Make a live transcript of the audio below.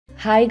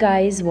Hi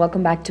guys,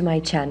 welcome back to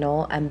my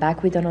channel. I'm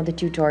back with another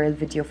tutorial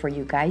video for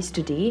you guys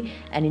today,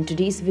 and in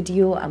today's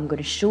video I'm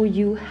going to show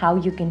you how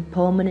you can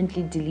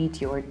permanently delete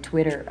your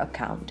Twitter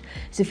account.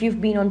 So if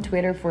you've been on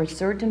Twitter for a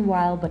certain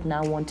while but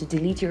now want to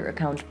delete your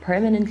account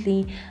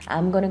permanently,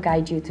 I'm going to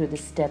guide you through the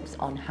steps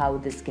on how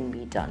this can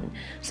be done.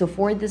 So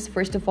for this,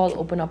 first of all,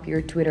 open up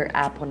your Twitter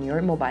app on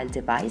your mobile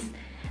device.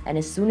 And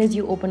as soon as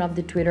you open up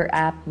the Twitter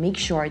app, make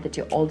sure that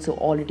you're also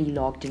already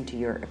logged into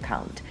your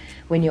account.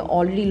 When you're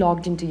already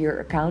logged into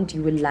your account,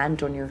 you will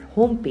land on your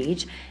home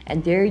page,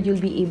 and there you'll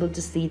be able to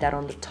see that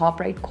on the top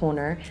right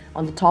corner,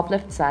 on the top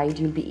left side,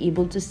 you'll be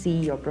able to see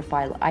your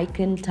profile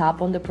icon.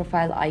 Tap on the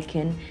profile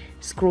icon,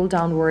 scroll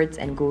downwards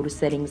and go to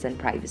settings and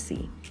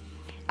privacy.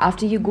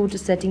 After you go to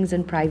settings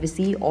and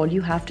privacy, all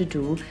you have to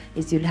do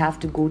is you'll have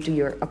to go to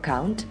your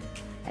account.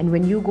 And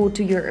when you go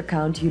to your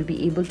account, you'll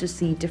be able to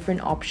see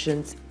different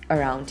options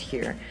around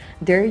here.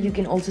 There you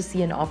can also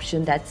see an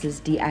option that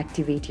says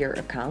deactivate your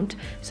account.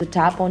 So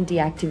tap on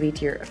deactivate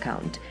your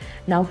account.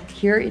 Now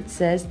here it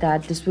says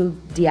that this will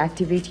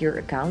deactivate your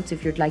account.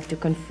 If you'd like to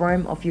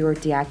confirm of your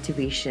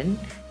deactivation,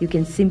 you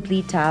can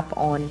simply tap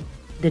on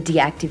the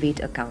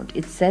deactivate account.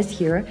 It says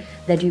here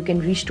that you can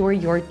restore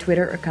your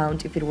Twitter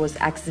account if it was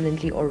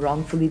accidentally or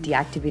wrongfully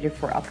deactivated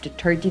for up to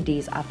 30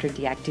 days after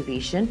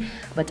deactivation.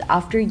 But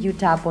after you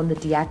tap on the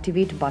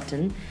deactivate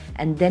button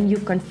and then you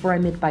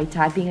confirm it by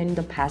typing in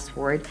the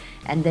password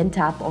and then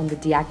tap on the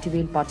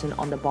deactivate button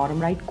on the bottom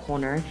right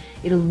corner,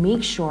 it'll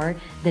make sure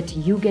that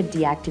you get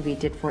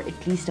deactivated for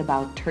at least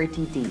about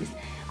 30 days.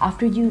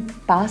 After you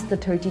pass the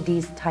 30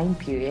 days time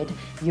period,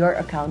 your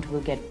account will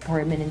get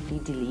permanently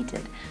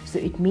deleted. So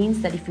it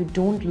means that if you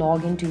don't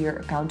log into your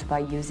account by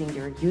using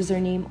your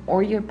username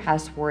or your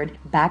password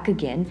back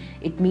again,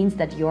 it means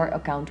that your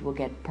account will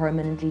get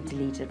permanently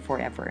deleted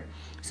forever.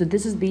 So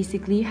this is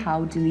basically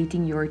how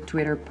deleting your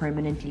Twitter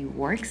permanently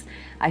works.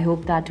 I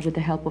hope that with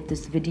the help of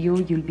this video,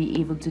 you'll be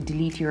able to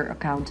delete your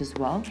account as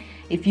well.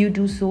 If you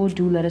do so,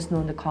 do let us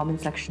know in the comment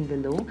section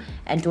below.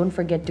 And don't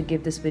forget to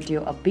give this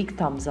video a big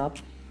thumbs up,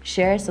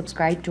 share,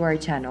 subscribe to our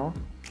channel,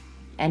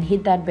 and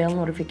hit that bell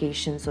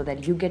notification so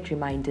that you get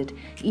reminded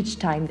each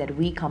time that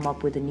we come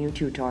up with a new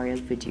tutorial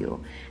video.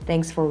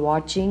 Thanks for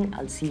watching.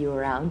 I'll see you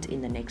around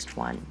in the next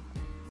one.